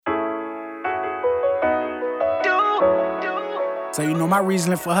So you know my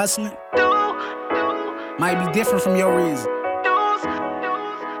reasoning for hustling might be different from your reason.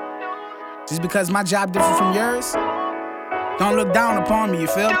 Just because my job different from yours, don't look down upon me, you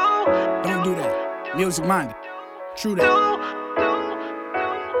feel? Don't do that. Music minded. True that.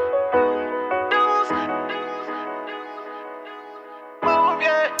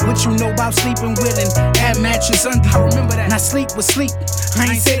 What you know about sleeping with an air mattress under? I remember that. Now sleep was sleep. I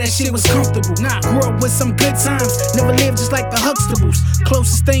ain't say that shit was comfortable. Nah, grew up with some good times. Never lived just like the Huxtables.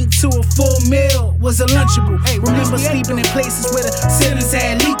 Closest thing to a full meal was a Lunchable. Remember sleeping in places where the ceilings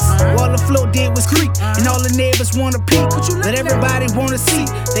had leaks. All the floor did was creak, and all the neighbors wanna peek. But everybody wanna see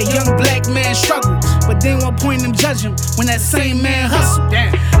that young black man struggle. But then one point them judge him when that same man hustle.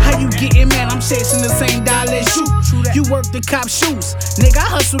 How you getting mad? I'm chasing the same dollar as you. You work the cop shoes, nigga.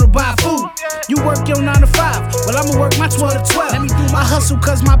 I hustle to buy food. You work your 9 to 5, well I'ma work my 12 to 12. Let me do my hustle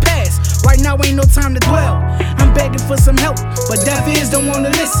cause my past. Right now ain't no time to dwell. I'm begging for some help, but deaf ears don't wanna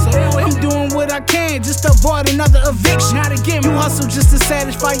listen. I'm doing what I can just to avoid another eviction. Not again, you hustle just to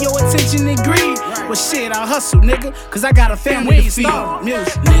satisfy your attention and greed. Well shit, I hustle, nigga, cause I got a family to feed.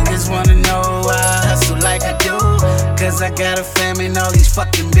 Niggas wanna know why I hustle like I do, cause I got a family and all these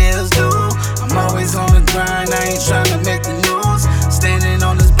fucking bills do. I'm always on the grind, I ain't tryna make the news. Standing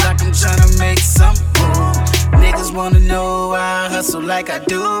on this block, I'm tryna make some move. Niggas wanna know why I hustle like I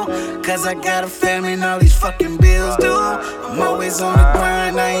do, cause I got a family and all these fucking bills do. I'm always on the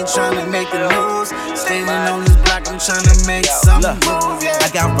grind, I ain't tryna make the news. Standing on this block, I'm tryna make some move, yeah. I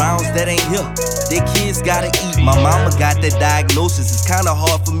got rounds that ain't here, their kids gotta eat. My mama got that diagnosis, it's kinda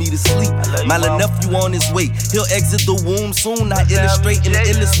hard for me to sleep. My little nephew on his way, he'll exit the womb soon. I illustrate in the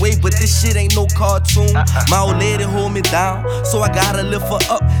illest way, but this shit ain't no cartoon. My old lady hold me down, so I gotta lift her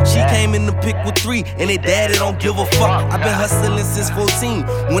up. She came in the pick with 3, and they daddy don't give a fuck. I've been hustling since 14.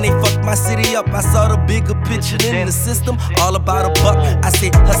 When they fucked my city up, I saw the bigger picture in the system. All about a buck. I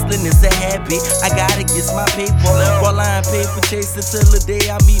said hustling is a habit. I gotta get my paper. While I ain't paid for chasing till the day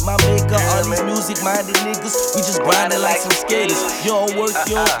I meet my maker. All these music-minded niggas, we just grinding like some skaters. You don't work,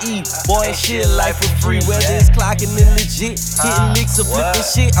 you don't eat. Boy, shit, life for free. Whether it's clocking in legit, hitting licks or flipping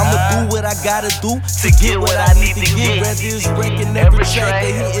shit, I'ma do what I gotta do to get what I need to get. Whether it's wrecking every track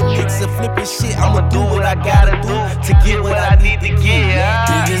or hitting licks or flipping shit, I'ma do what I gotta do to get what I need to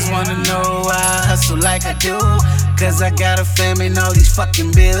get. Niggas wanna know why I hustle like I do, cause I got a family and all these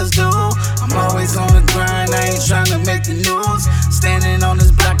fucking bills do. I'm always on the grind, I ain't tryna make the news. Standing on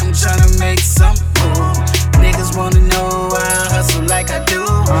this block, I'm tryna make some move. Niggas wanna know why I hustle like I do,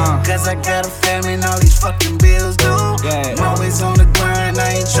 cause I got a family and all these fucking bills do. I'm always on the grind,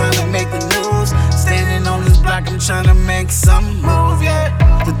 I ain't tryna make the news. Standing on this block, I'm tryna make some move, yeah.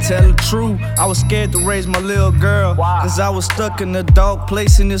 To tell the truth, I was scared to raise my little girl, cause I was stuck in a dark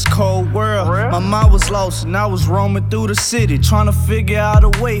place in this cold world. My mind was lost and I was roaming through the city, trying to figure out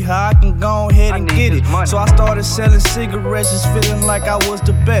a way how I can go ahead and get it. So I started selling cigarettes, just feeling like I was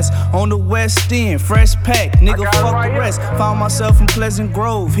the best. On the West End, fresh pack, nigga fuck the rest. Found myself in Pleasant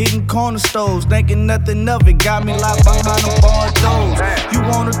Grove, hitting corner stores, thinking nothing of it. Got me locked behind the bar doors. You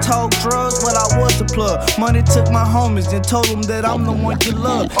wanna talk drugs? Well, I was the plug. Money took my homies, then told them that I'm the one you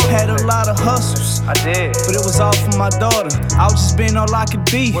love. Had a lot of hustles, I did, but it was all for my daughter. I was just being all I could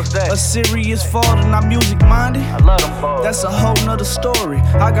be. A serious father, not music minded. I love them both. That's a whole nother story.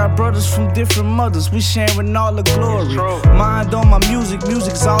 I got brothers from different mothers, we sharing all the glory. Mind on my music,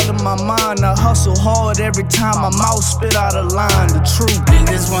 music's all in my mind. I hustle hard every time my mouth spit out a line. The truth.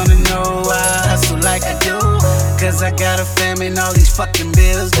 Niggas wanna know why I hustle like I do, cause I got a family and all these fucking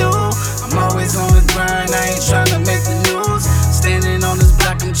bills do. I'm always on the grind, I ain't tryna make the news. Standing on this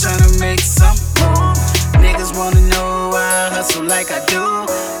block, I'm tryna make some move. Niggas wanna know why I hustle like I do,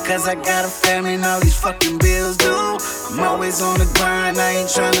 cause I got a family and all these fucking bills do. I'm always on the grind, I ain't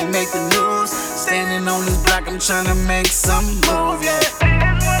tryna make the news. Standing on this block, I'm tryna make some move, yeah.